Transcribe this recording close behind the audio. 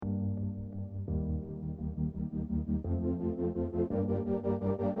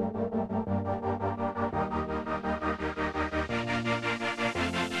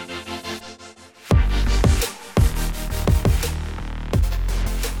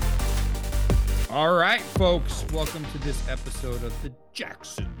All right, folks, welcome to this episode of the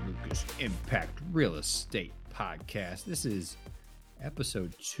Jackson Lucas Impact Real Estate Podcast. This is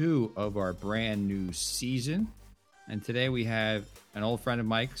episode 2 of our brand new season. And today we have an old friend of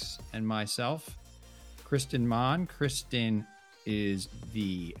Mike's and myself, Kristin Maun. Kristin is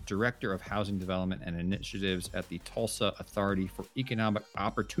the Director of Housing Development and Initiatives at the Tulsa Authority for Economic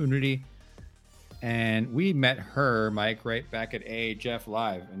Opportunity. And we met her, Mike, right back at AHF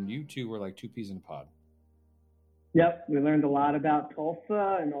Live, and you two were like two peas in a pod. Yep, we learned a lot about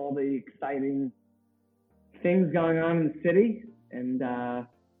Tulsa and all the exciting things going on in the city. And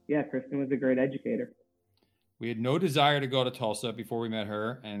Kristin was a great educator. We had no desire to go to Tulsa before we met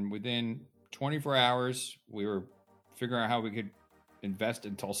her, and within 24 hours, we were figuring out how we could invest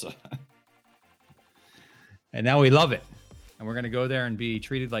in Tulsa. And now we love it. And we're going to go there and be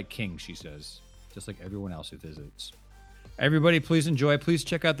treated like kings, she says. Just like everyone else who visits. Everybody, please enjoy. Please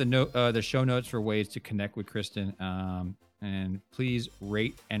check out the show notes for ways to connect with Kristin. And please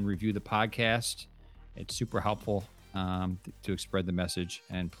rate and review the podcast. It's super helpful to spread the message.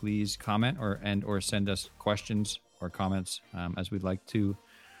 And please comment or send us questions or comments as we'd like to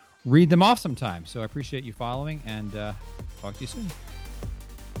read them off sometime. So I appreciate you following, and talk to you soon.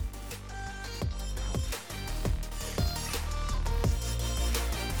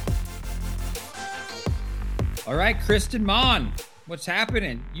 All right, Kristin Maun, what's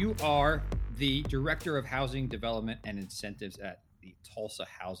happening? You are the Director of Housing Development and Incentives at the Tulsa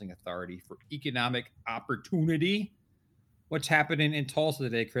Housing Authority for Economic Opportunity. What's happening in Tulsa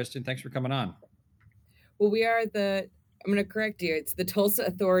today, Kristin? Thanks for coming on. Well, we are I'm going to correct you. It's the Tulsa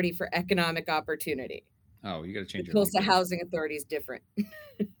Authority for Economic Opportunity. Oh, you got to change it. Tulsa Housing Authority is different.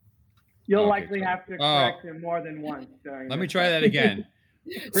 You'll likely have to correct him more than once. Let me try that again.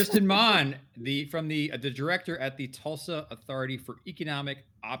 Kristin Maun, the director at the Tulsa Authority for Economic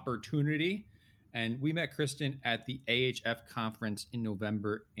Opportunity. And we met Kristin at the AHF conference in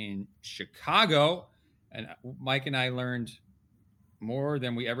November in Chicago. And Mike and I learned more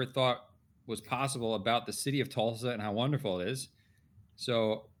than we ever thought was possible about the city of Tulsa and how wonderful it is.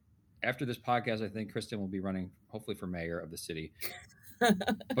 So after this podcast, I think Kristin will be running hopefully for mayor of the city.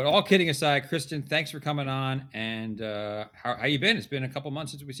 But all kidding aside, Kristin, thanks for coming on. And how you been? It's been a couple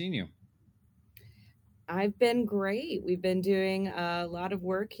months since we've seen you. I've been great. We've been doing a lot of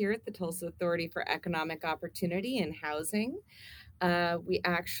work here at the Tulsa Authority for Economic Opportunity and Housing. We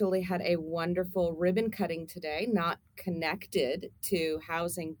actually had a wonderful ribbon cutting today, not connected to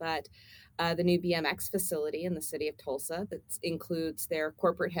housing, but the new BMX facility in the city of Tulsa that includes their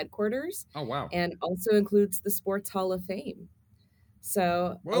corporate headquarters. Oh, wow. And also includes the Sports Hall of Fame.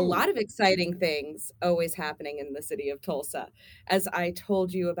 So Whoa. A lot of exciting things always happening in the city of Tulsa, as I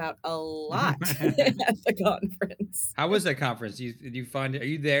told you about a lot at the conference. How was that conference? Are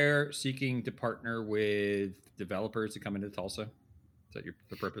you there seeking to partner with developers to come into Tulsa? Is that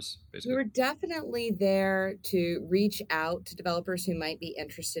the purpose, basically? We were definitely there to reach out to developers who might be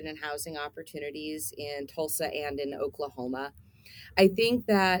interested in housing opportunities in Tulsa and in Oklahoma. I think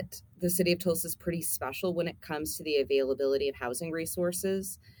that the city of Tulsa is pretty special when it comes to the availability of housing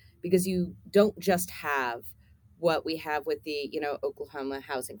resources, because you don't just have what we have with the, Oklahoma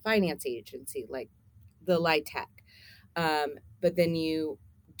Housing Finance Agency, like the LIHTC. But then you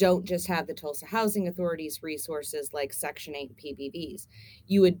don't just have the Tulsa Housing Authority's resources like Section 8 PBVs.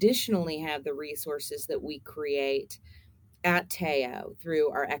 You additionally have the resources that we create at TEO through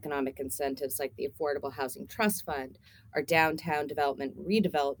our economic incentives like the Affordable Housing Trust Fund, our Downtown Development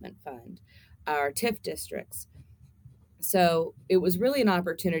Redevelopment Fund, our TIF districts. So it was really an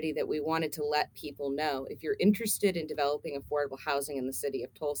opportunity that we wanted to let people know, if you're interested in developing affordable housing in the city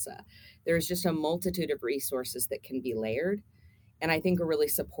of Tulsa, there's just a multitude of resources that can be layered, and I think a really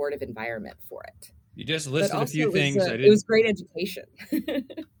supportive environment for it. You just listed a few things. It was great education.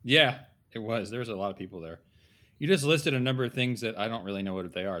 Yeah, it was. There was a lot of people there. You just listed a number of things that I don't really know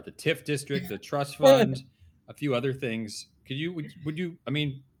what they are. The TIF district, the trust fund, a few other things. Would you,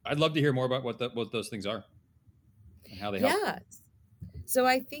 I'd love to hear more about what those things are and how they help. Yeah. So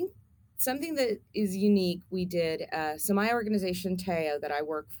I think something that is unique, we did, so my organization, TEO, that I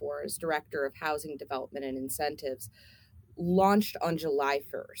work for as Director of Housing Development and Incentives, launched on July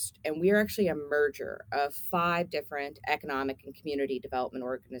 1st. And we are actually a merger of 5 different economic and community development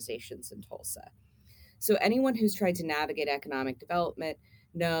organizations in Tulsa. So anyone who's tried to navigate economic development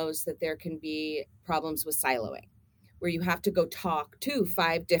knows that there can be problems with siloing, where you have to go talk to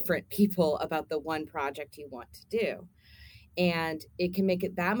 5 different people about the one project you want to do. And it can make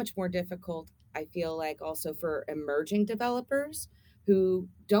it that much more difficult, I feel like, also for emerging developers who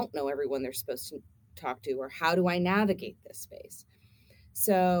don't know everyone they're supposed to talk to, or how do I navigate this space?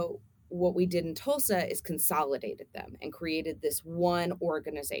 So what we did in Tulsa is consolidated them and created this one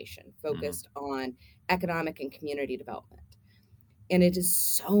organization focused on economic and community development. And it is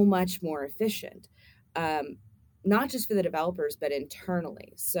so much more efficient, not just for the developers, but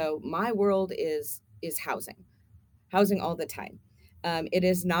internally. So my world is housing all the time. It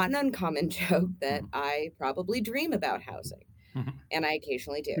is not an uncommon joke that I probably dream about housing, and I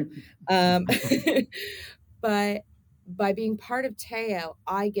occasionally do. But by being part of TEO,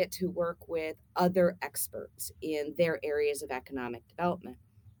 I get to work with other experts in their areas of economic development.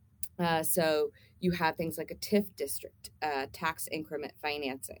 So you have things like a TIF district, tax increment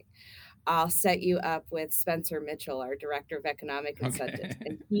financing. I'll set you up with Spencer Mitchell, our director of economic incentives,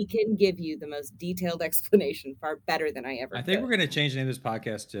 and he can give you the most detailed explanation, far better than I ever could. I think we're going to change the name of this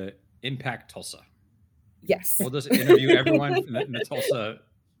podcast to Impact Tulsa. Yes. We'll just interview everyone in the Tulsa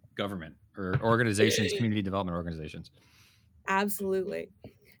government or organizations, community development organizations. Absolutely.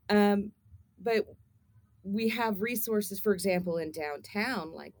 But we have resources, for example, in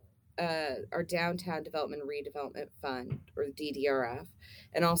downtown, like our Downtown Development Redevelopment Fund, or DDRF,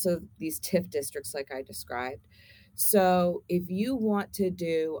 and also these TIF districts like I described. So if you want to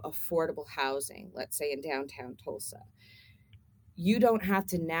do affordable housing, let's say in downtown Tulsa, you don't have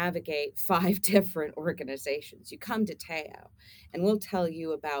to navigate 5 different organizations. You come to TEO and we'll tell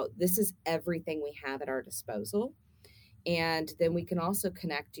you about this is everything we have at our disposal. And then we can also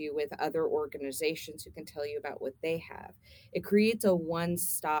connect you with other organizations who can tell you about what they have. It creates a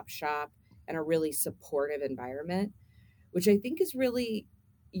one-stop shop and a really supportive environment, which I think is really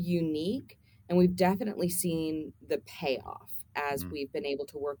unique. And we've definitely seen the payoff as we've been able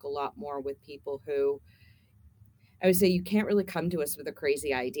to work a lot more with people who, I would say, you can't really come to us with a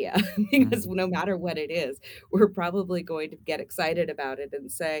crazy idea because no matter what it is, we're probably going to get excited about it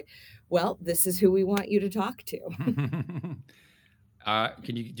and say, well, this is who we want you to talk to.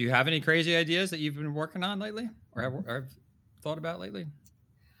 Do you have any crazy ideas that you've been working on lately or have thought about lately?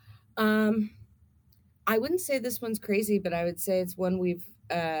 I wouldn't say this one's crazy, but I would say it's one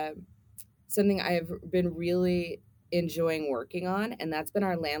something I've been really enjoying working on, and that's been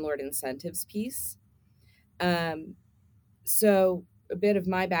our landlord incentives piece. So a bit of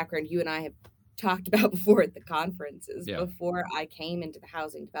my background, you and I have talked about before at the conferences. Yeah. Before I came into the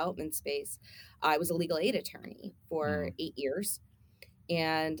housing development space, I was a legal aid attorney for 8 years.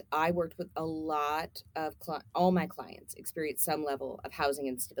 And I worked with a lot of all my clients experienced some level of housing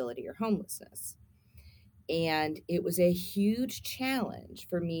instability or homelessness. And it was a huge challenge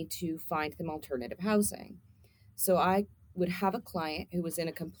for me to find them alternative housing. So I would have a client who was in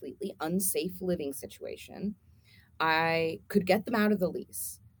a completely unsafe living situation. I could get them out of the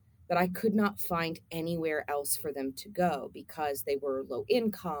lease, but I could not find anywhere else for them to go because they were low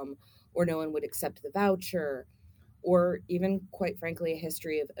income or no one would accept the voucher, or even, quite frankly, a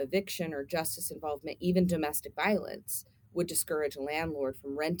history of eviction or justice involvement, even domestic violence, would discourage a landlord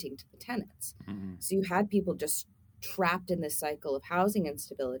from renting to the tenants. So you had people just trapped in this cycle of housing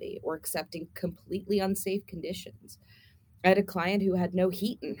instability or accepting completely unsafe conditions. I had a client who had no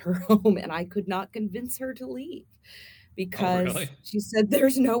heat in her home, and I could not convince her to leave because she said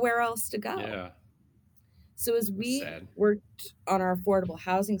there's nowhere else to go. Yeah. So as we worked on our affordable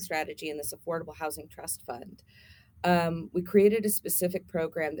housing strategy and this affordable housing trust fund, we created a specific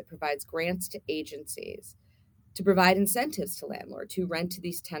program that provides grants to agencies to provide incentives to landlords who rent to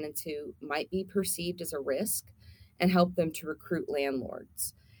these tenants who might be perceived as a risk and help them to recruit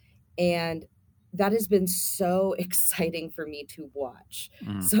landlords. And that has been so exciting for me to watch,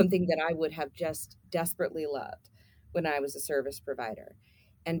 something that I would have just desperately loved when I was a service provider,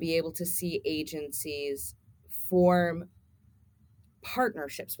 and be able to see agencies form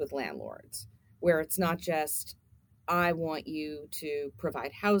partnerships with landlords where it's not just, I want you to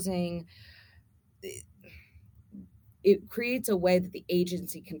provide housing. It creates a way that the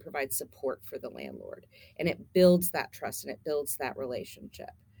agency can provide support for the landlord, and it builds that trust and it builds that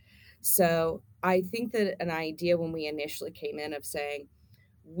relationship. So I think that an idea when we initially came in of saying,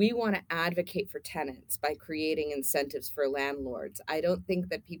 we want to advocate for tenants by creating incentives for landlords, I don't think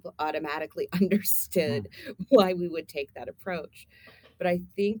that people automatically understood why we would take that approach. But I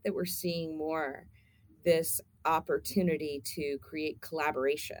think that we're seeing more this opportunity to create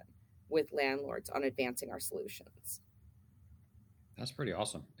collaboration with landlords on advancing our solutions. That's pretty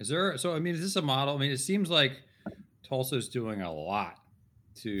awesome. Is this a model? I mean, it seems like Tulsa's doing a lot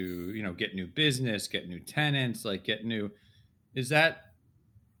to, get new business, get new tenants, why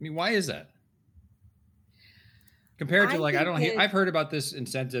is that? Compared to I've heard about this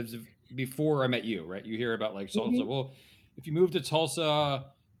incentives before I met you, right? You hear about Tulsa. Well, if you move to Tulsa,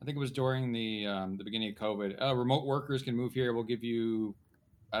 I think it was during the beginning of COVID, remote workers can move here. We'll give you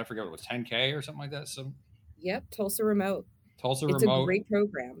I forget what it was, 10K or something like that. Some Yep, Tulsa Remote. Tulsa It's a Remote. great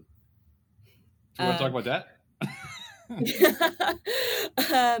program. Do you want to talk about that?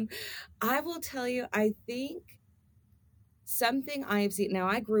 I will tell you, I think something I have seen. Now,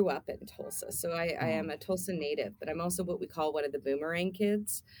 I grew up in Tulsa, so I am a Tulsa native, but I'm also what we call one of the Boomerang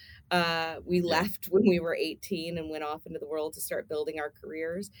Kids. We left when we were 18 and went off into the world to start building our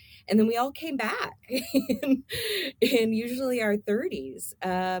careers. And then we all came back in usually our 30s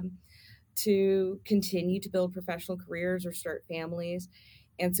to continue to build professional careers or start families.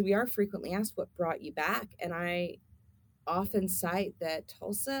 And so we are frequently asked what brought you back. And I often cite that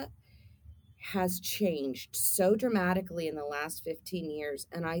Tulsa has changed so dramatically in the last 15 years.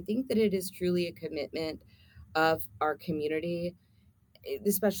 And I think that it is truly a commitment of our community,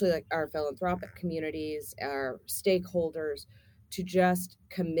 especially like our philanthropic communities, our stakeholders, to just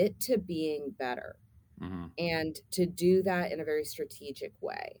commit to being better and to do that in a very strategic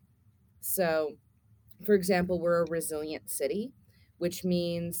way. So, for example, we're a resilient city, which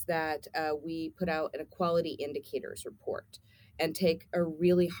means that we put out an equality indicators report and take a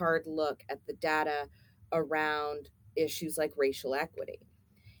really hard look at the data around issues like racial equity.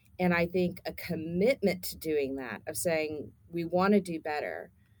 And I think a commitment to doing that, of saying we want to do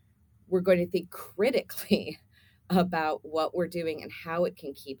better, we're going to think critically about what we're doing and how it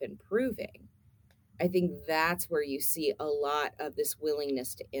can keep improving. I think that's where you see a lot of this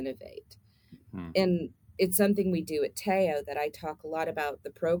willingness to innovate. And it's something we do at Teo that I talk a lot about, the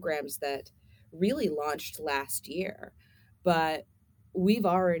programs that really launched last year, but we've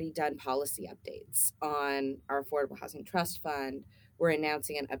already done policy updates on our Affordable Housing Trust Fund. We're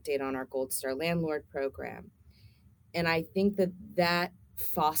announcing an update on our Gold Star Landlord program. And I think that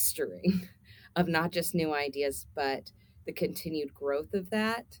fostering of not just new ideas, but the continued growth of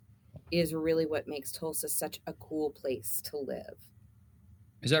that is really what makes Tulsa such a cool place to live.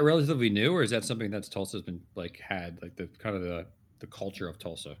 Is that relatively new, or is that something that's Tulsa's been had the kind of the culture of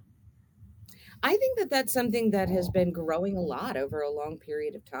Tulsa? I think that that's something that has been growing a lot over a long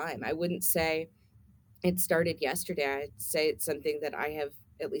period of time. I wouldn't say it started yesterday. I'd say it's something that I have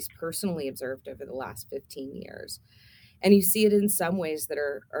at least personally observed over the last 15 years. And you see it in some ways that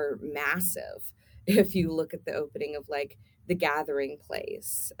are massive. If you look at the opening of like the Gathering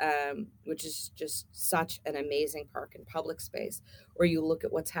Place, which is just such an amazing park and public space, or you look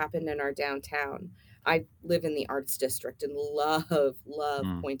at what's happened in our downtown. I live in the arts district and love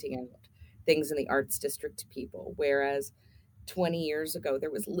pointing out things in the arts district to people. Whereas 20 years ago,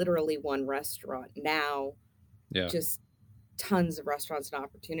 there was literally one restaurant. Now, just tons of restaurants and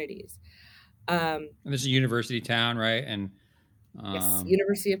opportunities. And this is a university town, right? And yes,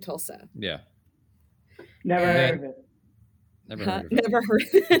 University of Tulsa. Yeah. Never heard of it. Never heard of it. Never heard of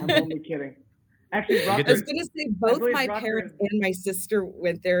it. I'm only kidding. Actually, I was going to say both my parents and my sister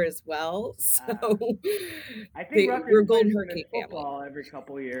went there as well. So I think we're Golden Hurricane football every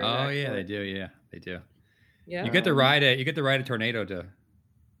couple of years. Oh actually. yeah, they do. Yeah, they do. Yeah. You get to ride a tornado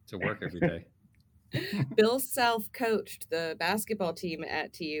to work every day. Bill Self coached the basketball team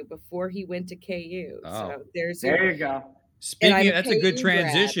at TU before he went to KU. Oh. So there you go. Speaking of, that's a good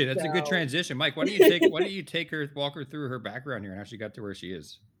transition. That's a good transition. Mike, why don't you take her, walk her through her background here and how she got to where she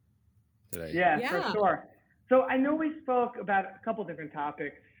is today? Yeah, for sure. So I know we spoke about a couple different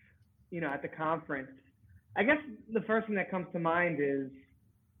topics, at the conference. I guess the first thing that comes to mind is,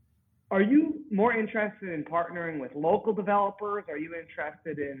 are you more interested in partnering with local developers? Are you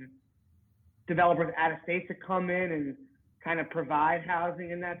interested in developers out of state to come in and kind of provide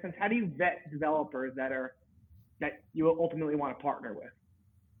housing in that sense? How do you vet developers that you ultimately want to partner with?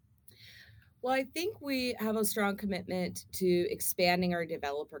 Well, I think we have a strong commitment to expanding our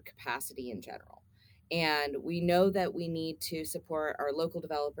developer capacity in general. And we know that we need to support our local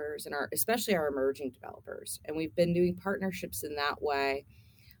developers and especially our emerging developers. And we've been doing partnerships in that way.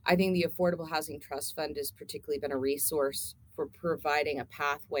 I think the Affordable Housing Trust Fund has particularly been a resource for providing a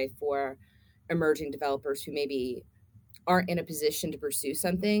pathway for emerging developers who maybe aren't in a position to pursue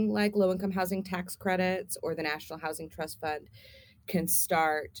something like low-income housing tax credits, or the National Housing Trust Fund can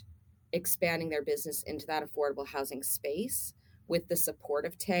start expanding their business into that affordable housing space with the support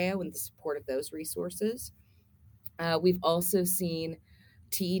of Teo and the support of those resources. We've also seen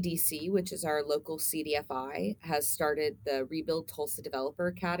TEDC, which is our local CDFI, has started the Rebuild Tulsa Developer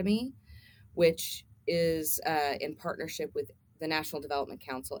Academy, which is in partnership with the National Development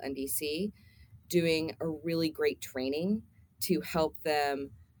Council, NDC, doing a really great training to help them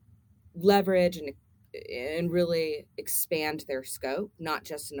leverage and really expand their scope, not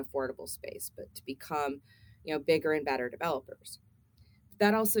just an affordable space, but to become, bigger and better developers.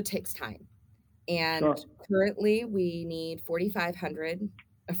 That also takes time. And currently we need 4,500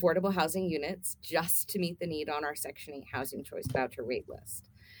 affordable housing units just to meet the need on our Section 8 housing choice voucher wait list.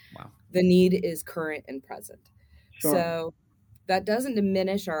 Wow. The need is current and present. Sure. So that doesn't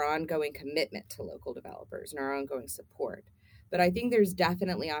diminish our ongoing commitment to local developers and our ongoing support. But I think there's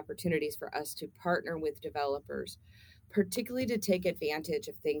definitely opportunities for us to partner with developers, particularly to take advantage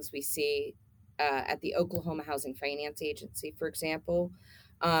of things we see at the Oklahoma Housing Finance Agency, for example.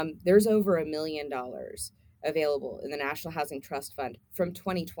 There's over $1 million available in the National Housing Trust Fund from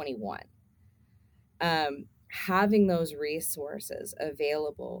 2021. Having those resources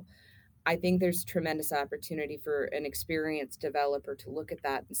available, I think there's tremendous opportunity for an experienced developer to look at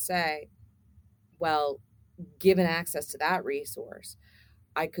that and say, well, given access to that resource,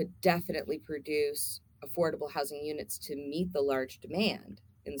 I could definitely produce affordable housing units to meet the large demand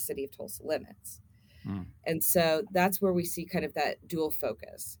in the city of Tulsa limits. And so that's where we see kind of that dual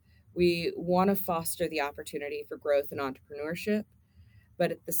focus. We want to foster the opportunity for growth and entrepreneurship,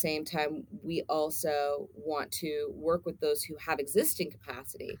 but at the same time, we also want to work with those who have existing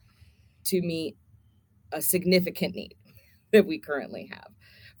capacity to meet a significant need that we currently have.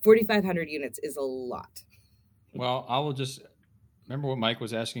 4,500 units is a lot. Well, I will just remember what Mike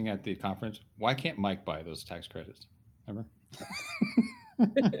was asking at the conference. Why can't Mike buy those tax credits? Remember?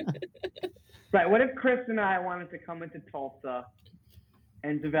 Right. What if Chris and I wanted to come into Tulsa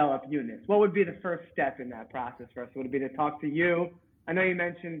and develop units? What would be the first step in that process for us? Would it be to talk to you? I know you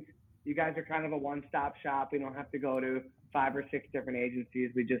mentioned you guys are kind of a one-stop shop. We don't have to go to 5 or 6 different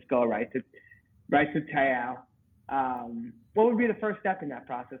agencies. We just go right to Teo. What would be the first step in that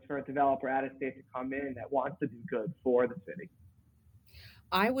process for a developer out of state to come in that wants to do good for the city?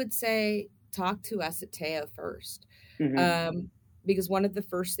 I would say talk to us at Teo first. Because one of the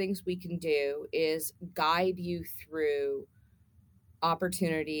first things we can do is guide you through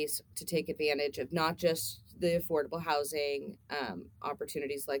opportunities to take advantage of not just the affordable housing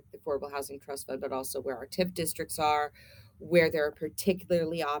opportunities like the Affordable Housing Trust Fund, but also where our TIF districts are, where there are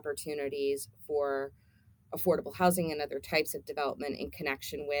particularly opportunities for affordable housing and other types of development in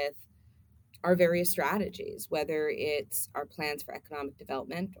connection with our various strategies, whether it's our plans for economic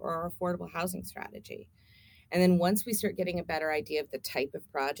development or our affordable housing strategy. And then once we start getting a better idea of the type of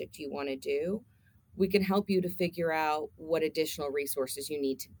project you want to do, we can help you to figure out what additional resources you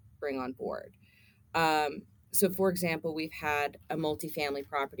need to bring on board. So, for example, we've had a multifamily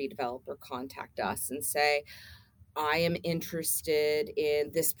property developer contact us and say, I am interested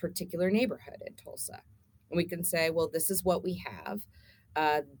in this particular neighborhood in Tulsa. And we can say, well, this is what we have.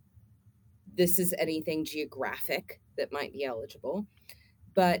 This is anything geographic that might be eligible.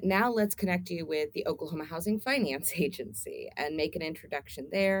 But now let's connect you with the Oklahoma Housing Finance Agency and make an introduction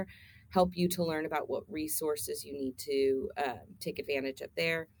there, help you to learn about what resources you need to take advantage of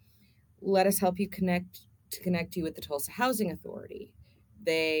there. Let us help you connect you with the Tulsa Housing Authority.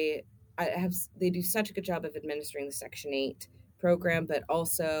 They do such a good job of administering the Section 8 program, but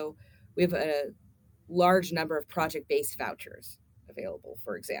also we have a large number of project-based vouchers available,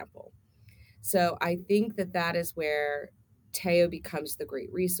 for example. So I think that is where Teo becomes the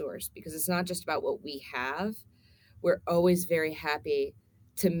great resource, because it's not just about what we have. We're always very happy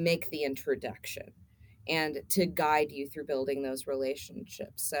to make the introduction and to guide you through building those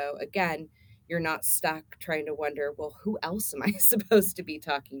relationships. So again, you're not stuck trying to wonder, well, who else am I supposed to be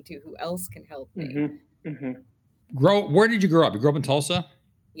talking to? Who else can help me? Where did you grow up? You grew up in Tulsa?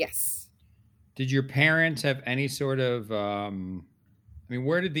 Yes. Did your parents have any sort of,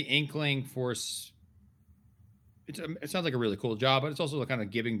 where did the inkling for, it sounds like a really cool job, but it's also a kind of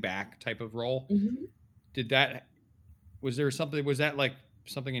giving back type of role. Was that like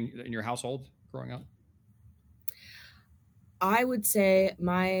something in your household growing up? I would say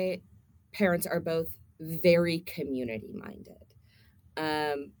my parents are both very community minded.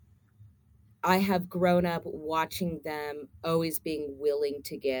 I have grown up watching them always being willing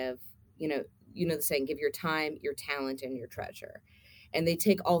to give, the saying, give your time, your talent, and your treasure. And they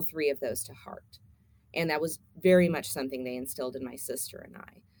take all 3 of those to heart. And that was very much something they instilled in my sister and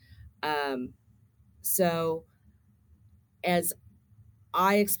I. So as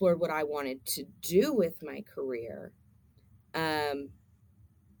I explored what I wanted to do with my career,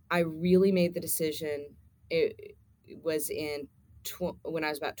 I really made the decision. It was when I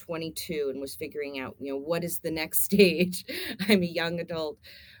was about 22 and was figuring out, what is the next stage? I'm a young adult.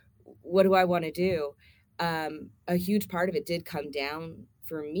 What do I want to do? A huge part of it did come down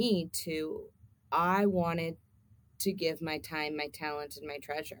for me to, I wanted to give my time, my talent, and my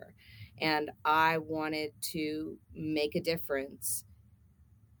treasure. And I wanted to make a difference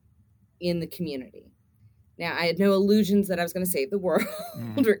in the community. Now, I had no illusions that I was going to save the world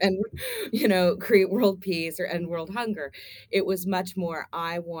or end, create world peace or end world hunger. It was much more,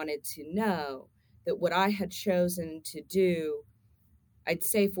 I wanted to know that what I had chosen to do, I'd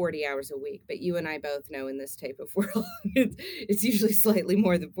say 40 hours a week, but you and I both know in this type of world, it's usually slightly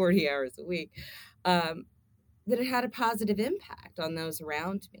more than 40 hours a week, that it had a positive impact on those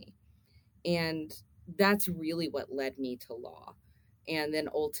around me. And that's really what led me to law, and then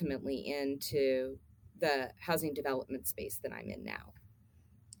ultimately into the housing development space that I'm in now.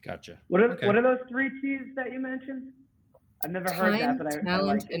 Gotcha. What are those 3 T's that you mentioned? I've never heard that, but Time, I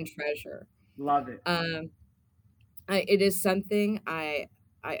talent, like it. and treasure. Love it. It is something I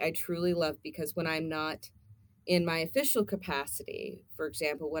truly love, because when I'm not in my official capacity, for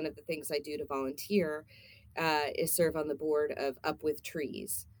example, one of the things I do to volunteer is serve on the board of Up With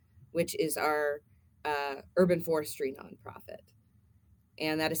Trees, which is our urban forestry nonprofit.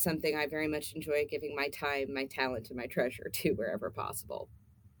 And that is something I very much enjoy giving my time, my talent, and my treasure to wherever possible.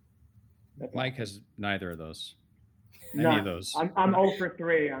 Mike has neither of those. None. Any of those. I'm 0 for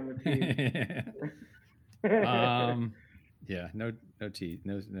 3 on the T's. Yeah, no T's.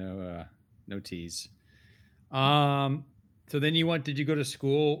 So then did you go to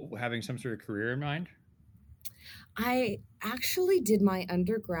school having some sort of career in mind? I actually did my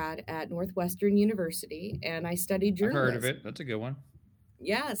undergrad at Northwestern University, and I studied journalism. I've heard of it. That's a good one.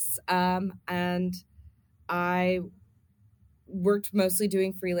 Yes. And I worked mostly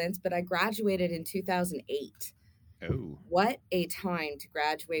doing freelance, but I graduated in 2008. Oh. What a time to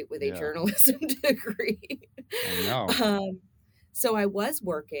graduate with a journalism degree. I know. So I was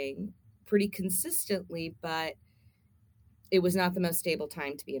working pretty consistently, but it was not the most stable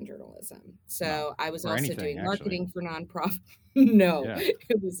time to be in journalism. So I was also doing marketing for nonprofit. No,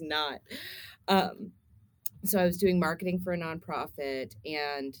 it was not. So I was doing marketing for a nonprofit,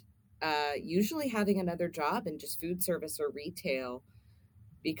 and usually having another job in just food service or retail,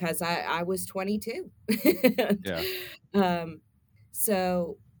 because I was 22.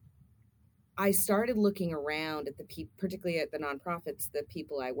 So I started looking around at the people, particularly at the nonprofits, the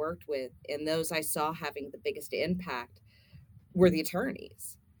people I worked with, and those I saw having the biggest impact were the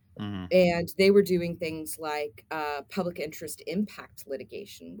attorneys. Mm-hmm. And they were doing things like public interest impact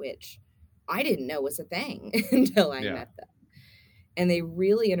litigation, which I didn't know was a thing until I met them. And they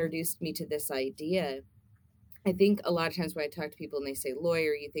really introduced me to this idea. I think a lot of times when I talk to people and they say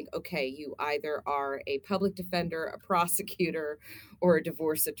lawyer, you think, okay, you either are a public defender, a prosecutor, or a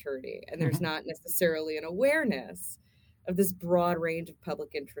divorce attorney. And there's not necessarily an awareness of this broad range of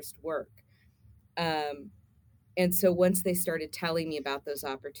public interest work. And so once they started telling me about those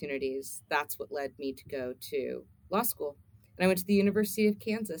opportunities, that's what led me to go to law school. And I went to the University of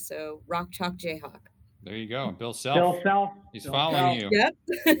Kansas, so Rock Chalk Jayhawk. There you go. Bill Self. He's following you. Yep.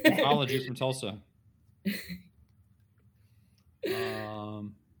 He followed you from Tulsa.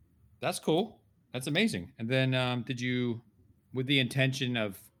 That's cool. That's amazing. And then did you, with the intention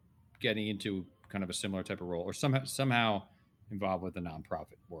of getting into kind of a similar type of role, or somehow involved with the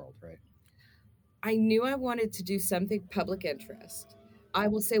nonprofit world, right? I knew I wanted to do something public interest. I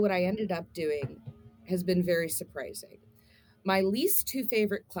will say what I ended up doing has been very surprising. My least 2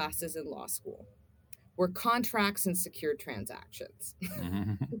 favorite classes in law school were contracts and secured transactions.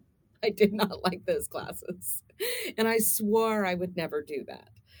 Mm-hmm. I did not like those classes, and I swore I would never do that.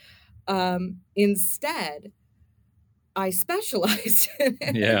 Instead, I specialized in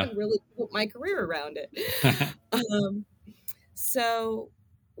it and really put my career around it. So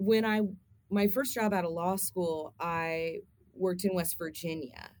when my first job out of law school, I worked in West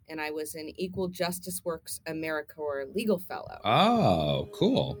Virginia, and I was an Equal Justice Works AmeriCorps legal fellow. Oh,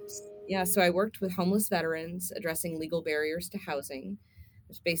 cool. Yeah, so I worked with homeless veterans addressing legal barriers to housing. I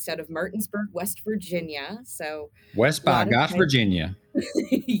was based out of Martinsburg, West Virginia. So West by Gosh, Virginia.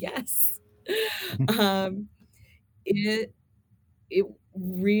 Yes. It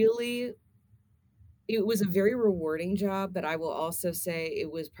was a very rewarding job, but I will also say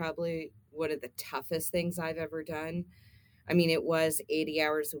it was probably one of the toughest things I've ever done. I mean, it was 80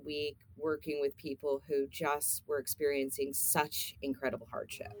 hours a week working with people who just were experiencing such incredible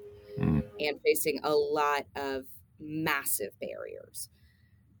hardship and facing a lot of massive barriers,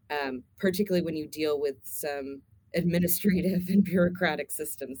 particularly when you deal with some administrative and bureaucratic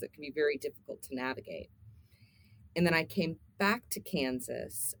systems that can be very difficult to navigate. And then I came back to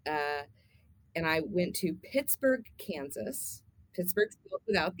Kansas, and I went to Pittsburg, Kansas. Pittsburgh's spelled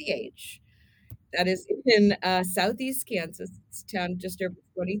without the H. That is in southeast Kansas. It's a town just over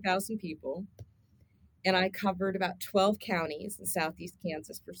 20,000 people. And I covered about 12 counties in southeast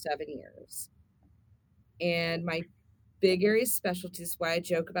Kansas for 7 years. And my big area of specialties, why I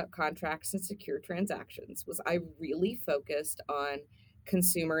joke about contracts and secure transactions, was I really focused on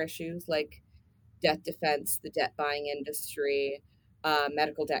consumer issues like debt defense, the debt buying industry,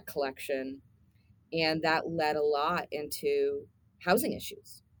 medical debt collection. And that led a lot into housing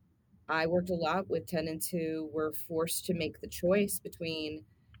issues. I worked a lot with tenants who were forced to make the choice between,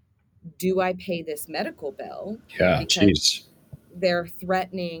 do I pay this medical bill? Yeah, Because jeez. they're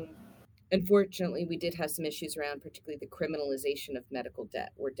threatening. Unfortunately, we did have some issues around particularly the criminalization of medical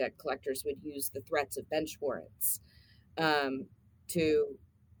debt, where debt collectors would use the threats of bench warrants to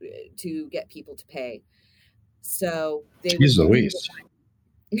get people to pay. So they would Jeez Louise.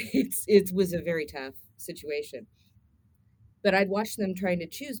 it was a very tough situation. But I'd watch them trying to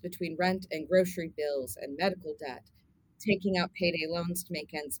choose between rent and grocery bills and medical debt, taking out payday loans to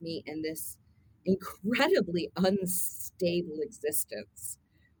make ends meet, and this incredibly unstable existence,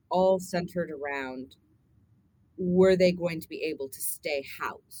 all centered around, were they going to be able to stay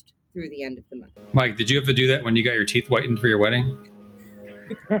housed through the end of the month? Mike, did you have to do that when you got your teeth whitened for your wedding?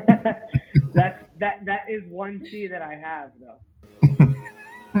 that is one key that I have, though.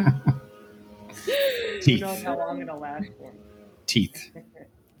 Who knows how long it'll last for? Teeth.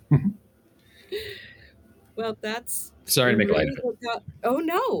 Well, that's sorry to make light of it. Oh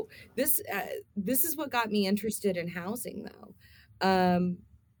no, this is what got me interested in housing, though,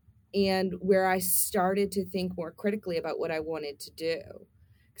 and where I started to think more critically about what I wanted to do.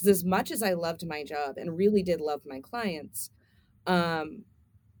 Because as much as I loved my job and really did love my clients, at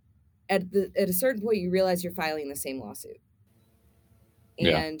a certain point you realize you're filing the same lawsuit,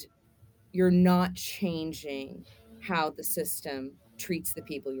 and you're not changing how the system treats the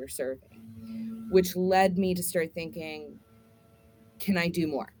people you're serving, which led me to start thinking, can I do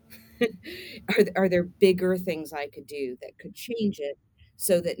more? Are there bigger things I could do that could change it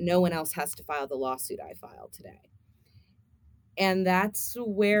so that no one else has to file the lawsuit I filed today? And that's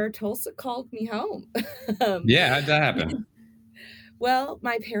where Tulsa called me home. Yeah, how'd that happen? Well,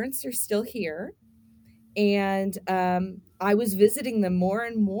 my parents are still here, and I was visiting them more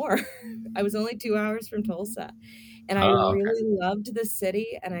and more. I was only 2 hours from Tulsa, and I really loved the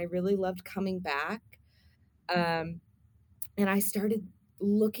city, and I really loved coming back. And I started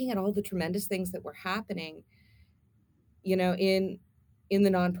looking at all the tremendous things that were happening, in the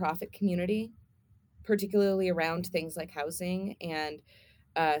nonprofit community, particularly around things like housing and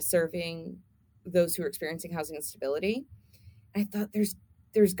serving those who are experiencing housing instability. I thought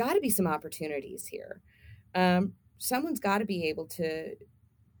there's got to be some opportunities here. Someone's got to be able to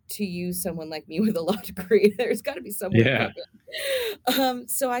use someone like me with a law degree. There's got to be someone. Yeah.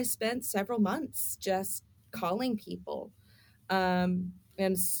 So I spent several months just calling people. And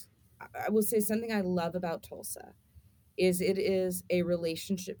I will say something I love about Tulsa is it is a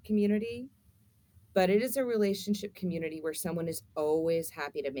relationship community, but it is a relationship community where someone is always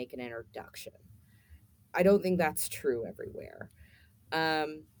happy to make an introduction. I don't think that's true everywhere.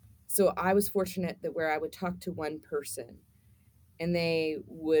 So I was fortunate that where I would talk to one person and they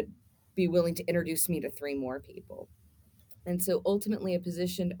would be willing to introduce me to 3 more people. And so ultimately a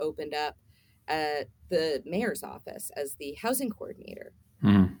position opened up at the mayor's office as the housing coordinator.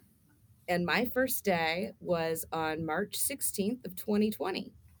 Mm-hmm. And my first day was on March 16th of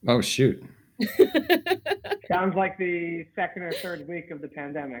 2020. Oh, shoot. Sounds like the second or third week of the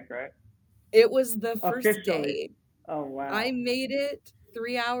pandemic, right? It was the first Officially. day. Oh, wow. I made it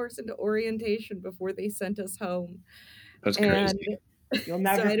 3 hours into orientation before they sent us home. That's crazy. You'll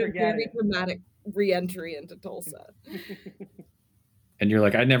never forget it. So I had a very dramatic re-entry into Tulsa. And you're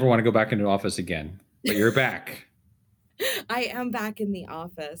like, I never want to go back into office again, but you're back. I am back in the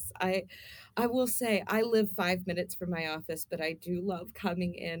office. I will say I live 5 minutes from my office, but I do love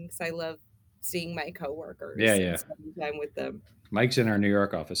coming in because I love seeing my coworkers. Yeah. And spending time with them. Mike's in our New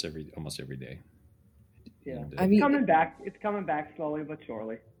York office almost every day. Yeah, And, it's coming back. It's coming back slowly but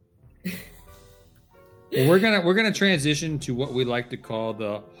surely. Well, we're gonna transition to what we like to call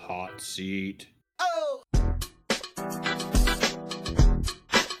the hot seat.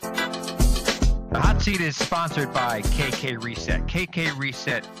 The Hot Seat is sponsored by KK Reset. KK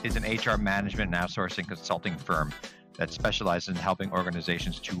Reset is an HR management and outsourcing consulting firm that specializes in helping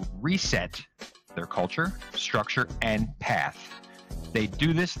organizations to reset their culture, structure, and path. They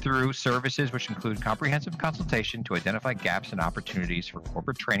do this through services which include comprehensive consultation to identify gaps and opportunities for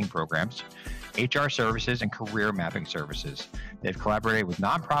corporate training programs, HR services, and career mapping services. They've collaborated with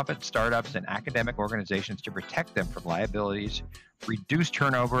nonprofit, startups, and academic organizations to protect them from liabilities, reduce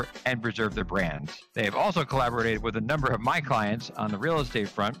turnover, and preserve their brands. They have also collaborated with a number of my clients on the real estate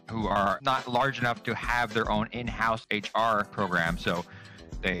front who are not large enough to have their own in-house HR program. So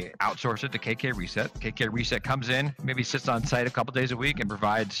They outsource it to KK Reset. KK Reset comes in, maybe sits on site a couple days a week, and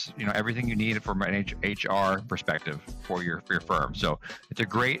provides everything you need from an HR perspective for your firm. So it's a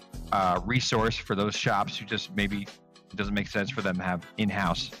great resource for those shops who just maybe it doesn't make sense for them to have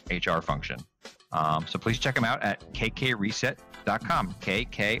in-house HR function. So please check them out at kkreset.com.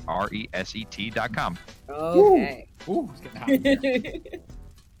 KKRESET.com. Okay. Ooh, it's getting hot in here.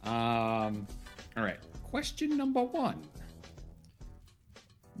 All right. Question number 1.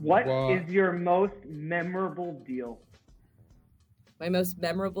 What is your most memorable deal? My most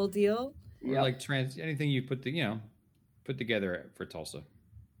memorable deal? Or like anything you put together for Tulsa.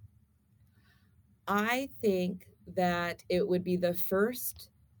 I think that it would be the first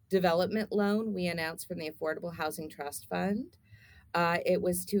development loan we announced from the Affordable Housing Trust Fund. It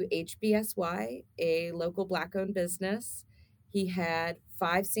was to HBSY, a local Black-owned business. He had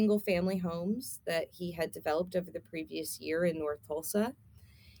 5 single-family homes that he had developed over the previous year in North Tulsa.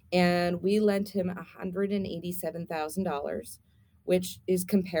 And we lent him $187,000, which is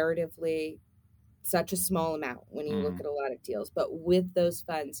comparatively such a small amount when you look at a lot of deals. But with those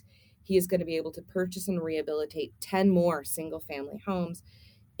funds, he is going to be able to purchase and rehabilitate 10 more single-family homes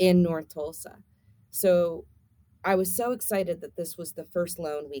in North Tulsa. So I was so excited that this was the first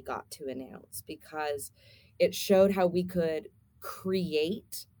loan we got to announce, because it showed how we could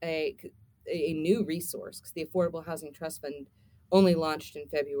create a new resource, because the Affordable Housing Trust Fund only launched in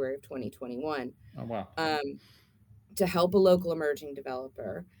February of 2021. Oh, wow. To help a local emerging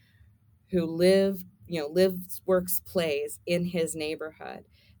developer who lives, works, plays in his neighborhood,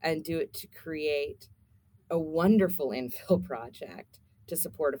 and do it to create a wonderful infill project to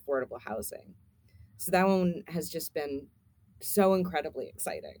support affordable housing. So that one has just been so incredibly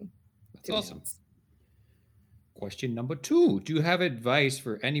exciting. That's awesome. Question number 2. Do you have advice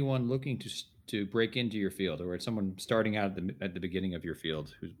for anyone looking to break into your field, or someone starting out at the beginning of your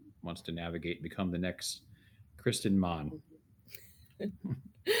field who wants to navigate and become the next Kristin Maun?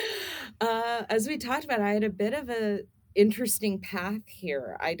 As we talked about, I had a bit of a interesting path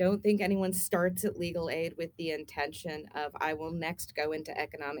here. I don't think anyone starts at legal aid with the intention of, I will next go into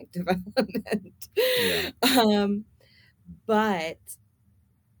economic development. Yeah. But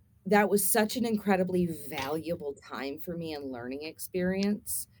that was such an incredibly valuable time for me and learning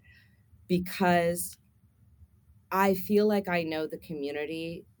experience, because I feel like I know the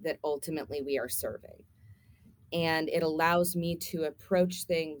community that ultimately we are serving. And it allows me to approach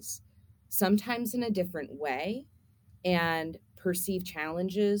things sometimes in a different way and perceive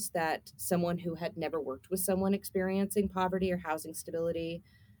challenges that someone who had never worked with someone experiencing poverty or housing stability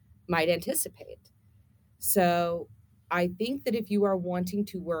might anticipate. So I think that if you are wanting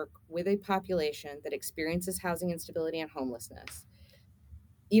to work with a population that experiences housing instability and homelessness,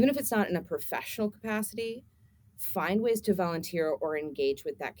 even if it's not in a professional capacity, find ways to volunteer or engage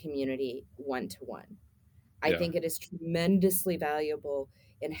with that community one-to-one. I think it is tremendously valuable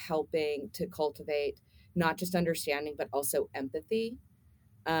in helping to cultivate not just understanding, but also empathy,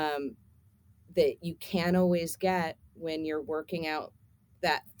 that you can't always get when you're working out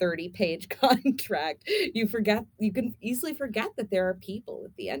that 30-page contract. You can easily forget that there are people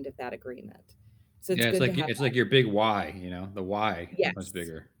at the end of that agreement. So it's like your big why, the why Yes. is much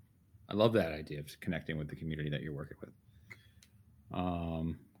bigger. I love that idea of connecting with the community that you're working with.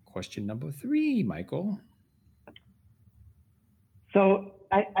 Question number 3, Michael. So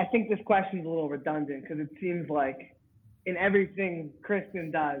I think this question is a little redundant, because it seems like in everything Kristin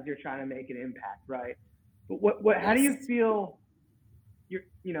does, you're trying to make an impact, right? But how do you feel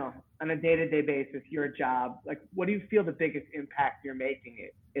on a day-to-day basis, your job, like, what do you feel the biggest impact you're making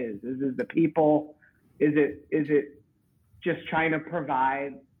is? Is it the people? Is it just trying to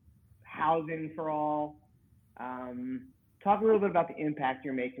provide housing for all? Talk a little bit about the impact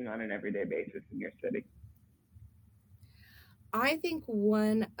you're making on an everyday basis in your city. I think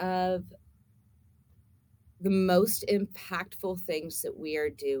one of the most impactful things that we are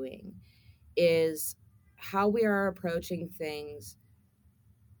doing is how we are approaching things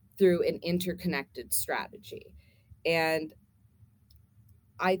through an interconnected strategy. And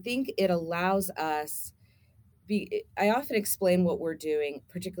I think it allows us, I often explain what we're doing,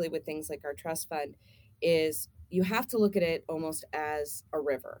 particularly with things like our trust fund, is you have to look at it almost as a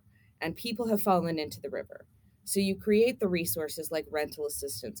river, and people have fallen into the river. So you create the resources like rental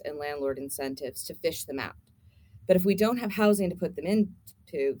assistance and landlord incentives to fish them out. But if we don't have housing to put them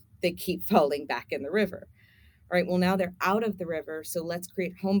into, they keep falling back in the river. All right, well, now they're out of the river, so let's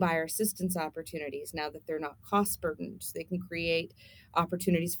create home buyer assistance opportunities now that they're not cost burdened, so they can create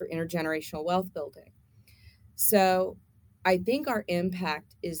opportunities for intergenerational wealth building. So I think our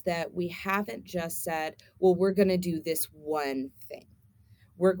impact is that we haven't just said, well, we're going to do this one thing.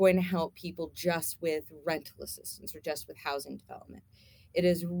 we're going to help people just with rental assistance or just with housing development. It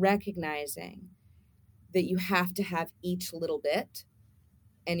is recognizing that you have to have each little bit,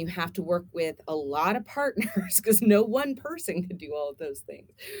 and you have to work with a lot of partners because no one person can do all of those things.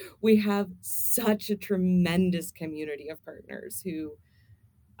 We have such a tremendous community of partners who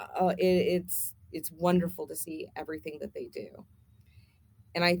it's wonderful to see everything that they do.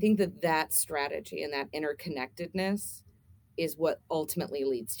 And I think that strategy and that interconnectedness is what ultimately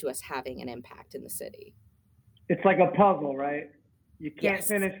leads to us having an impact in the city. It's like a puzzle, right? You can't Yes.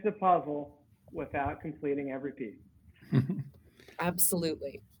 finish the puzzle without completing every piece.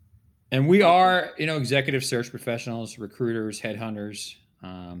 Absolutely. And we are, executive search professionals, recruiters, headhunters.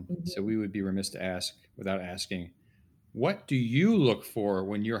 So we would be remiss to ask without asking, what do you look for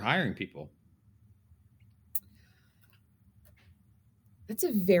when you're hiring people? That's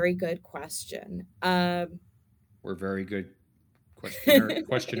a very good question. We're very good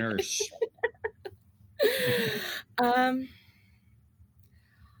questioners.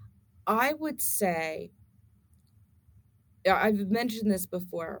 I would say, I've mentioned this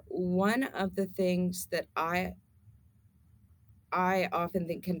before, one of the things that I often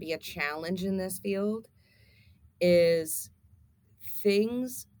think can be a challenge in this field is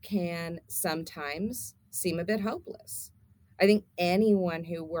things can sometimes seem a bit hopeless. I think anyone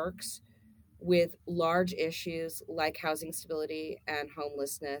who works with large issues like housing stability and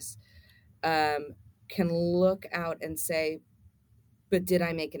homelessness can look out and say, but did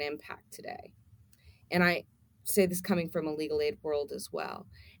I make an impact today? And I say this coming from a legal aid world as well.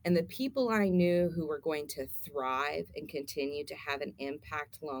 And the people I knew who were going to thrive and continue to have an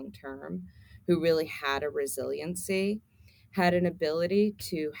impact long term, who really had a resiliency, had an ability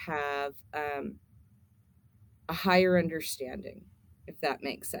to have a higher understanding, if that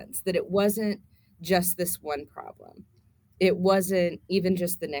makes sense, that it wasn't just this one problem. It wasn't even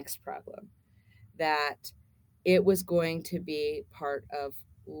just the next problem, that it was going to be part of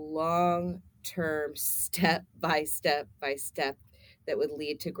long-term step by step that would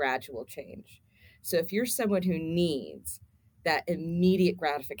lead to gradual change. So if you're someone who needs that immediate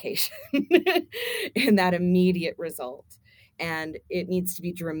gratification and that immediate result, and it needs to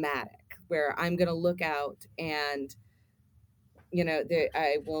be dramatic, where I'm going to look out and,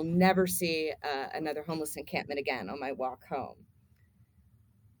 I will never see another homeless encampment again on my walk home.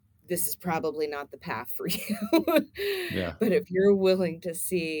 This is probably not the path for you. Yeah. But if you're willing to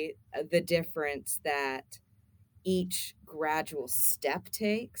see the difference that each gradual step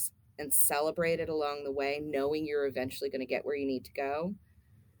takes and celebrate it along the way, knowing you're eventually going to get where you need to go,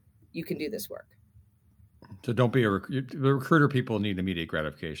 you can do this work. So don't be the recruiter people need immediate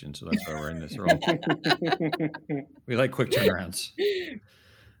gratification. So that's why we're in this role. We like quick turnarounds.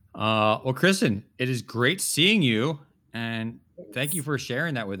 Well, Kristin, it is great seeing you. And thank you for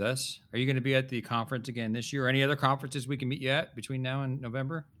sharing that with us. Are you going to be at the conference again this year, or any other conferences we can meet you at between now and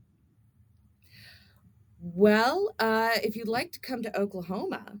November? Well, if you'd like to come to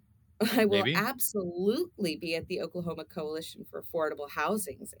Oklahoma, I will Maybe. absolutely be at the Oklahoma Coalition for Affordable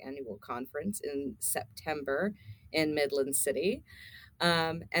Housing's annual conference in September in Midland City.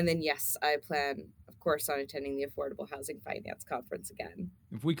 And then, yes, I plan, of course, on attending the Affordable Housing Finance Conference again.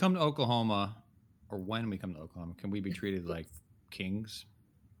 If we come to Oklahoma, or when we come to Oklahoma, can we be treated like kings?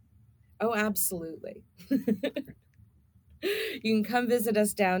 Oh, absolutely. You can come visit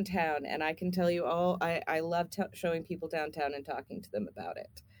us downtown, and I can tell you all, I love showing people downtown and talking to them about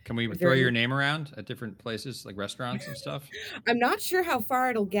it. Can we throw your name around at different places, like restaurants and stuff? I'm not sure how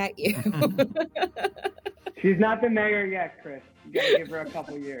far it'll get you. She's not the mayor yet, Chris. You got to give her a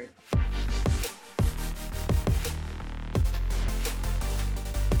couple years.